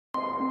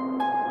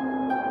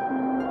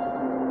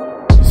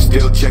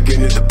Still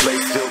checking if the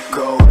place still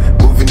cold.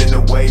 Moving in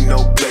the way,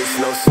 no place,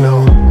 no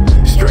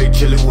snow. Straight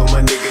chilling with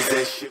my niggas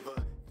that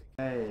shiver.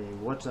 Hey,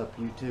 what's up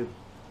YouTube?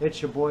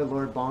 It's your boy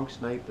Lord Bong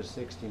Sniper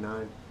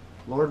 69,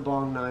 Lord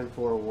Bong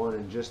 941,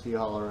 and just the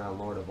all around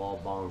Lord of all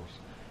bongs.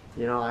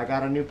 You know, I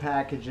got a new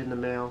package in the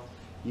mail.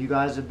 You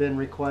guys have been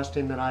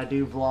requesting that I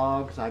do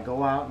vlogs. I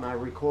go out and I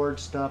record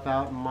stuff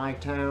out in my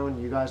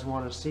town. You guys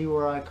want to see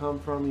where I come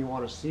from. You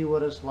want to see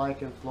what it's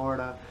like in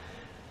Florida.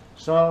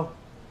 So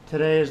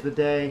today is the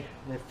day.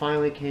 It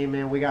finally came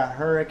in. We got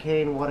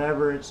Hurricane,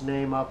 whatever its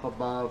name, up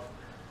above.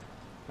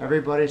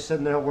 Everybody's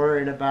sitting there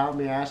worrying about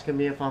me, asking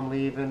me if I'm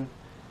leaving.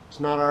 It's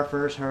not our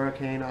first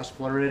hurricane. Us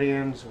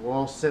Floridians,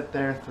 we'll sit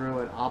there through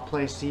it. I'll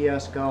play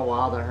CSGO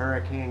while the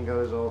hurricane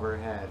goes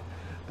overhead.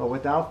 But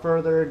without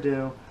further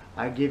ado,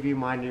 I give you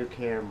my new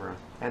camera.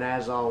 And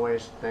as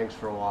always, thanks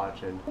for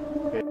watching.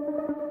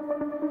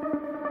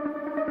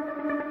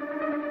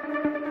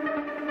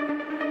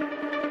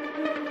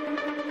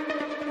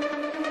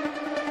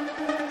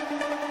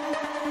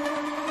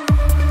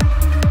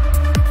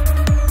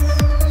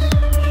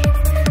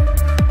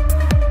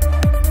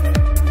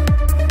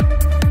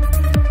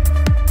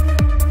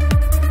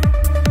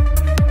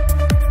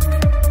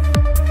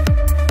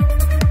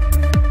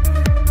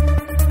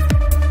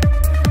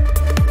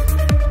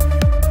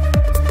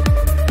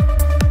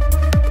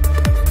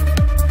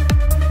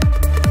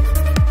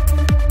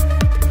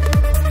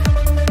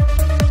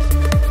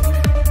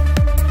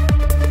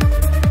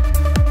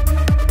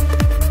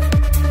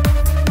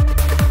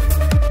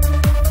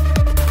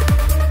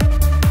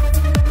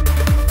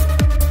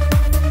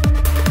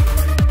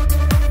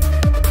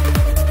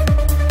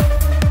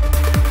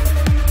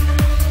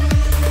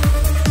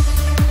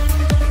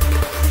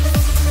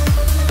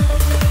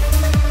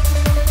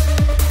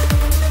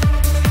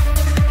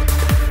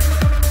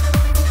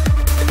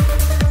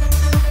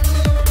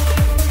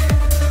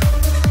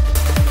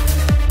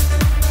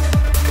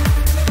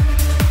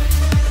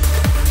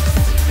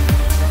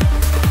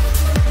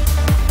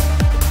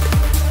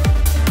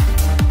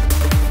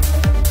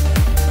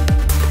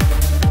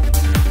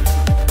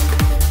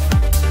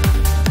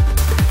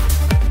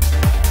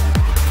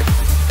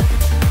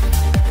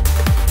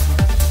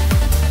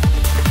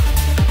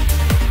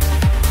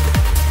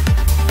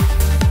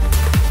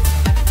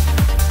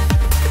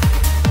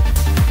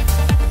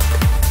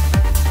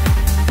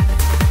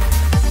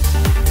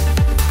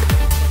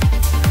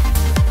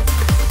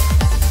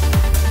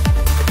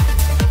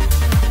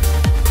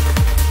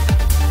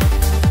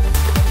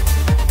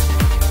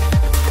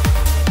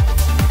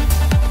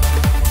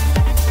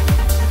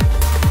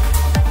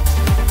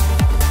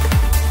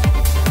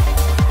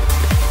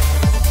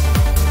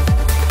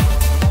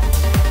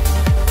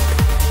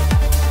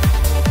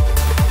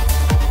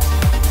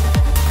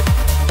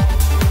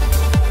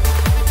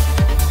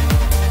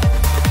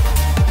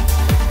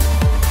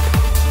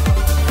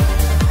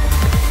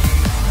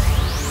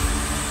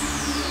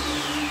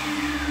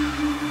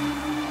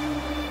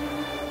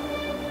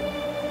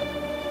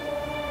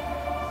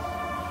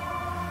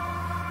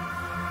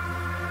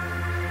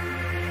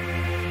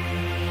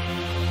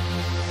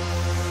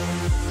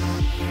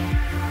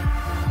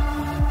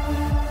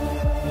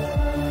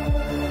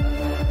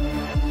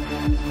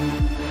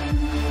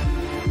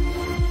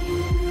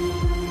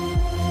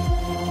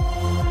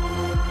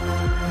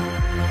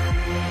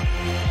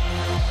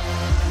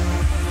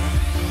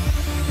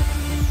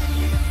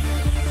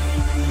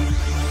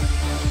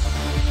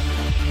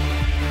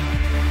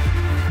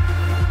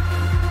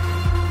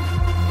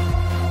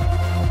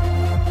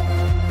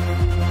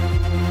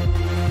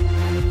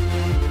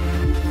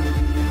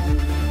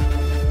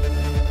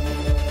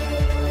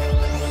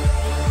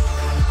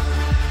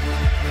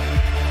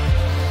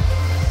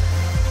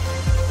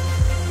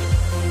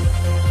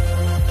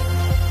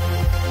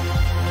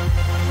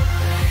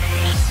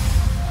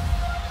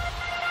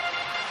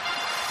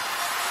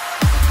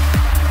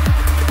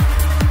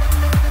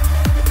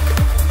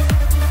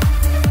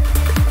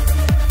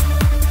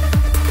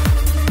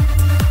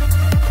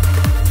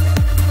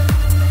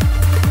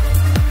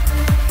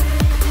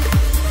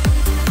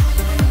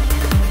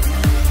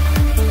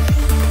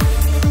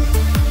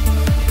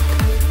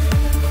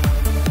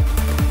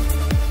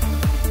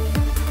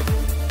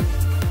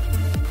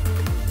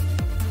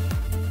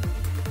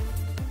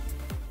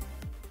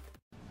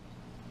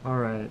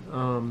 Alright,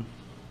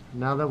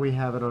 now that we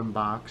have it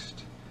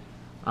unboxed,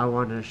 I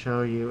wanted to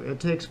show you. It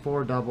takes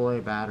 4 AA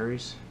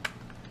batteries.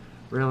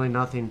 Really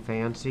nothing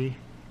fancy,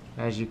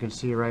 as you can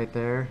see right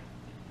there.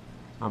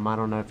 I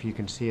don't know if you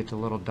can see, it's a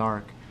little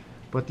dark.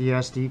 But the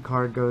SD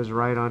card goes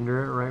right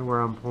under it, right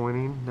where I'm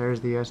pointing.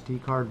 There's the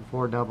SD card,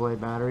 4 AA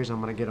batteries.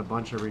 I'm going to get a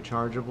bunch of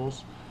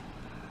rechargeables.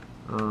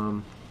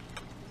 Alright,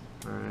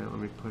 let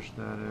me push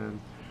that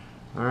in.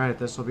 Alright,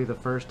 this will be the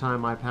first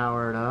time I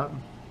power it up.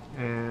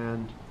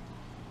 And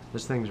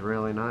this thing's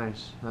really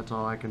nice. That's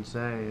all I can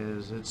say,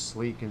 is it's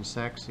sleek and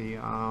sexy.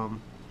 The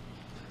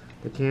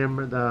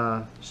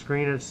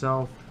screen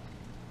itself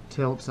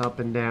tilts up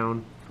and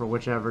down for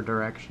whichever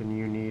direction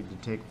you need to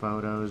take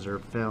photos or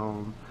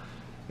film,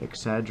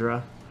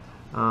 etc.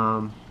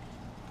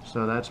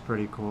 So that's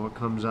pretty cool. It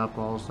comes up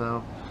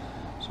also.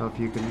 So if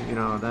you can, you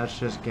know, that's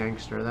just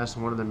gangster. That's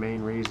one of the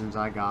main reasons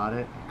I got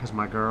it, because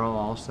my girl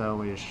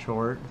also is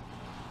short,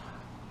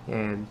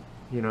 and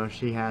you know,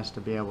 she has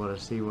to be able to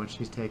see what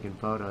she's taking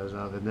photos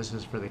of. And this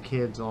is for the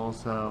kids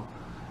also,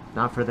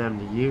 not for them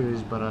to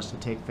use, but us to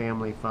take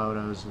family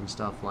photos and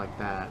stuff like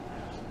that.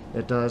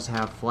 It does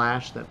have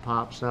flash that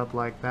pops up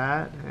like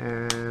that,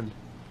 and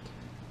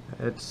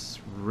it's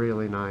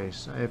really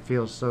nice. It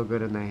feels so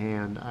good in the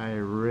hand. I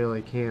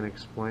really can't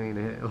explain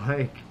it.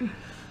 Like,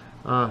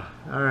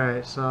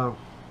 alright, so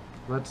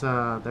let's,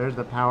 there's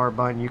the power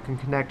button. You can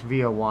connect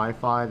via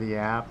Wi-Fi, the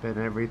app, and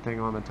everything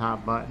on the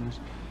top buttons.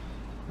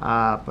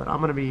 But I'm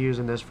going to be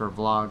using this for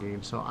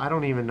vlogging, so I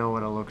don't even know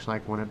what it looks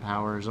like when it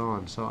powers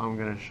on. So I'm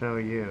going to show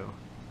you.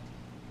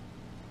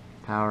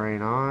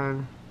 Powering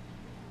on,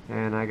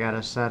 and I got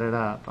to set it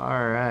up.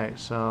 Alright,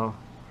 so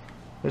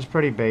it's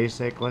pretty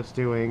basic. Let's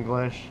do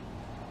English.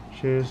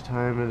 Choose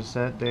time and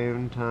set date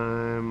and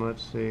time.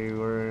 Let's see,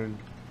 we're in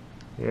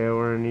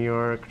New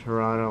York,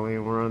 Toronto,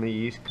 and we're on the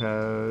East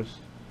Coast.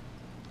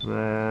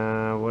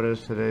 What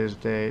is today's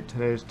date?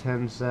 Today's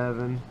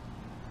 10/7.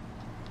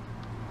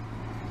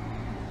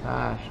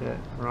 Ah, shit,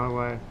 wrong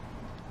way.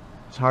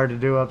 It's hard to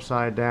do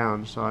upside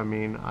down, so I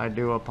mean, I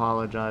do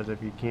apologize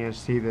if you can't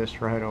see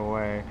this right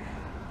away.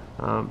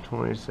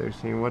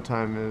 2016, what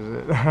time is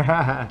it?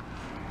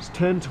 It's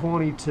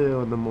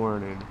 10:22 in the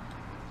morning.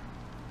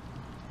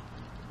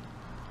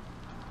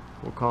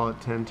 We'll call it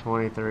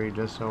 10:23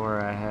 just so we're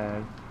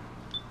ahead.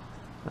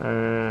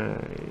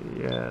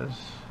 Yes.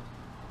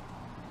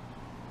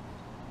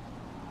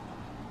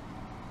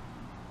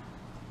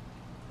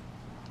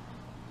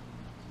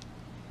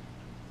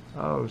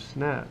 Oh,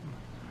 snap.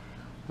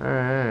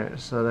 Alright,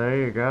 so there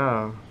you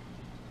go.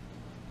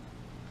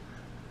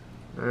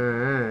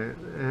 Alright,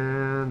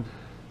 and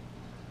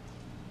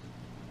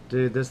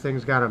dude, this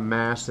thing's got a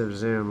massive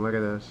zoom. Look at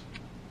this.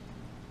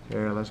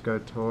 Here, let's go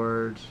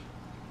towards.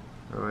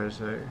 Oh, wait a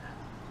sec.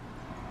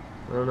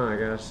 I don't know, I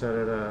gotta set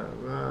it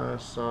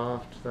up.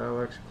 Soft, that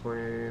looks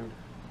clean.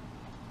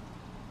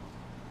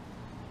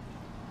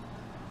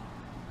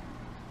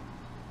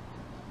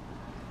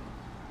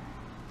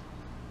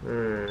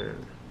 Alright.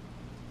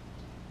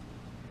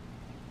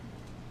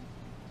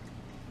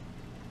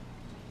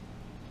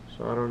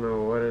 So I don't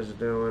know what it's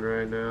doing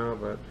right now,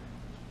 but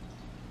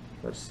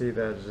let's see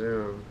that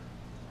zoom.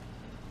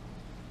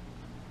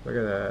 Look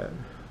at that.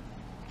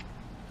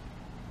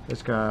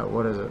 It's got,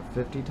 what is it,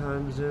 50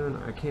 times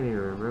zoom? I can't even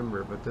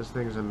remember, but this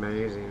thing's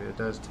amazing. It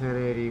does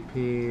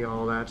 1080p,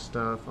 all that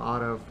stuff,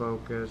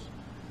 autofocus,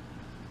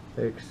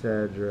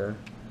 etc.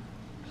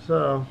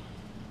 So,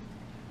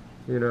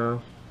 you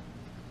know,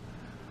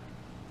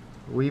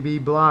 we be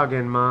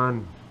blogging,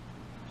 man.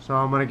 So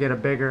I'm gonna get a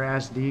bigger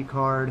SD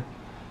card.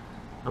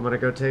 I'm gonna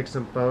go take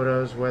some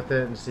photos with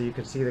it, and so you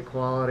can see the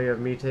quality of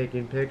me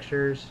taking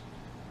pictures.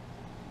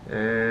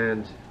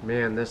 And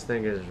man, this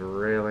thing is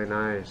really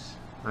nice.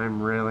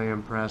 I'm really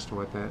impressed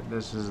with it.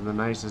 This is the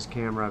nicest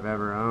camera I've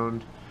ever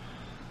owned,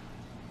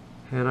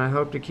 and I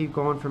hope to keep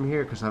going from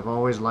here because I've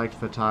always liked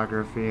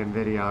photography and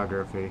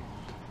videography.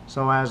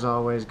 So as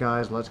always,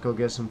 guys, let's go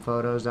get some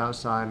photos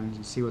outside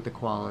and see what the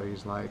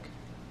quality's like.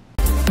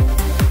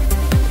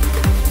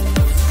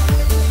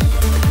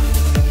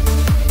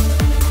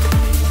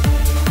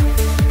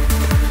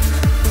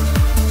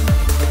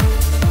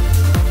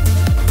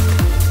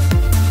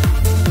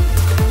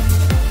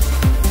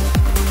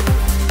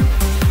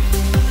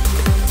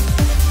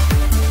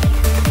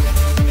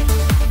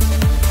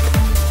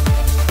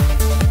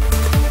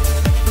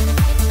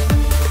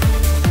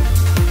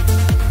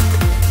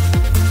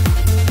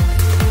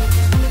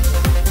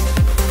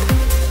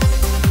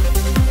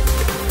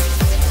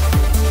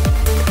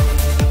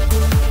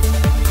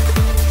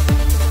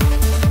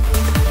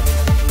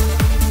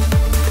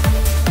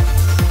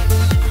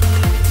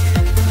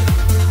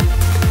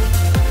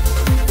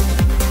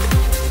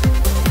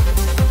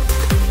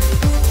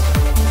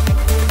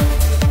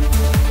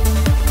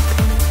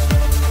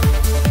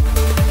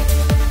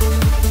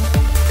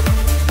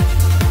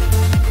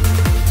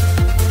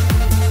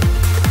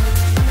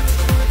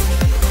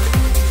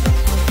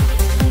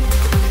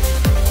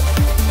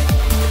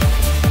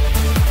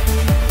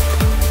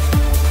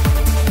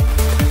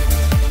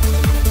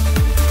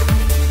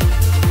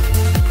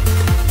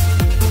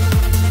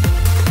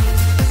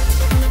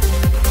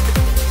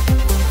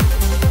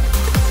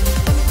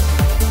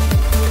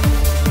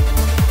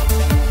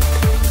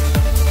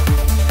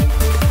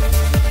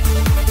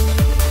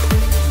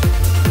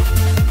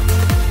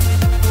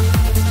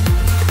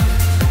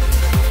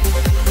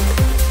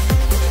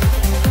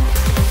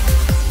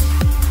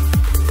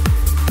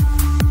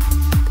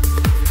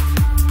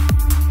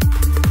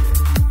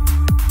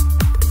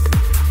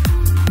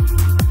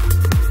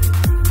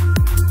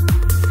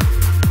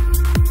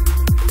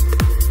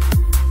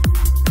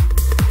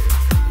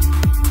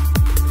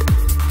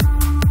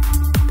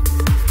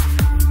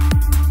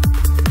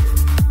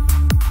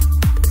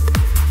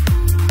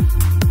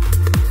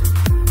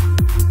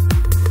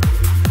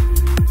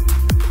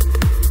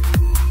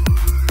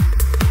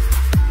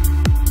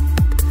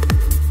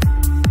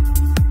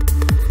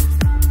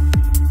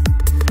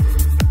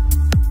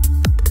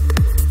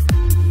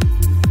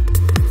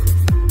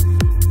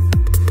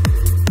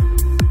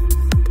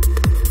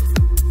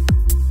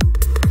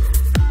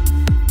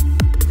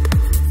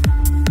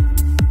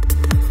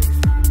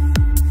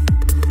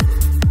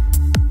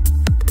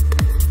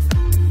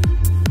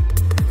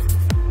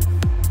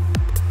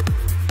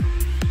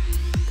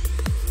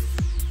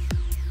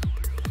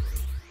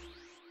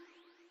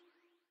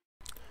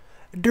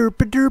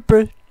 Derpa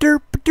derpa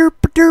derpa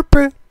derpa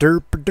derpa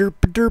derpa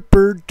derpa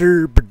derpa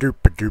derpa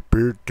derpa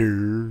derpa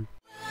derpa.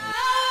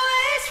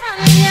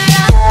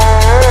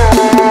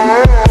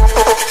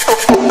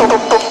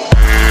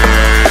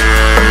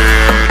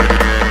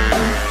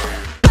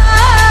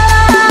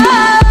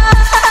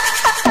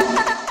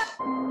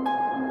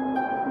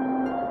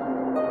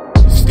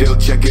 Still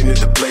checking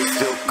if the place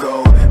still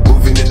cold.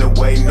 Moving in the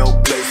way, no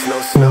place, no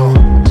snow.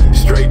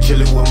 Straight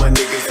chilling with my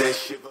niggas that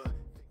shiver.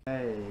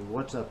 Hey,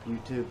 what's up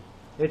YouTube?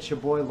 It's your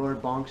boy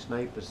Lord Bonk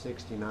Sniper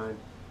 69,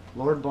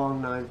 Lord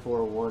Bong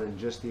 941, and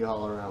just the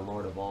all around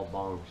Lord of all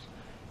bonks.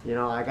 You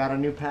know, I got a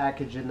new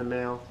package in the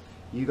mail.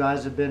 You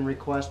guys have been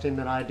requesting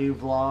that I do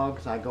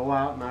vlogs. I go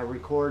out and I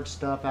record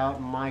stuff out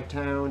in my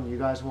town. You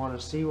guys want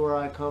to see where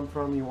I come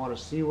from. You want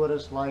to see what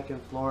it's like in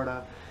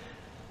Florida.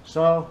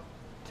 So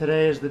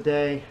today is the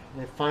day.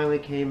 It finally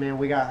came in.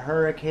 We got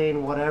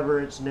Hurricane, whatever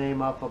its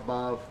name, up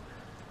above.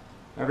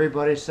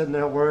 Everybody's sitting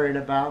there worrying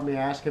about me,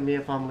 asking me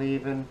if I'm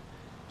leaving.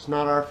 It's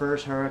not our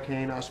first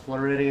hurricane. Us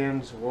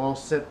Floridians, we'll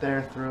sit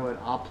there through it.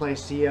 I'll play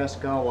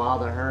CSGO while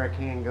the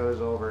hurricane goes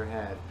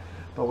overhead.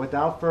 But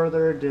without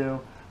further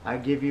ado, I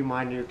give you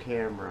my new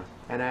camera.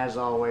 And as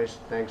always,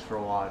 thanks for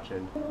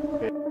watching.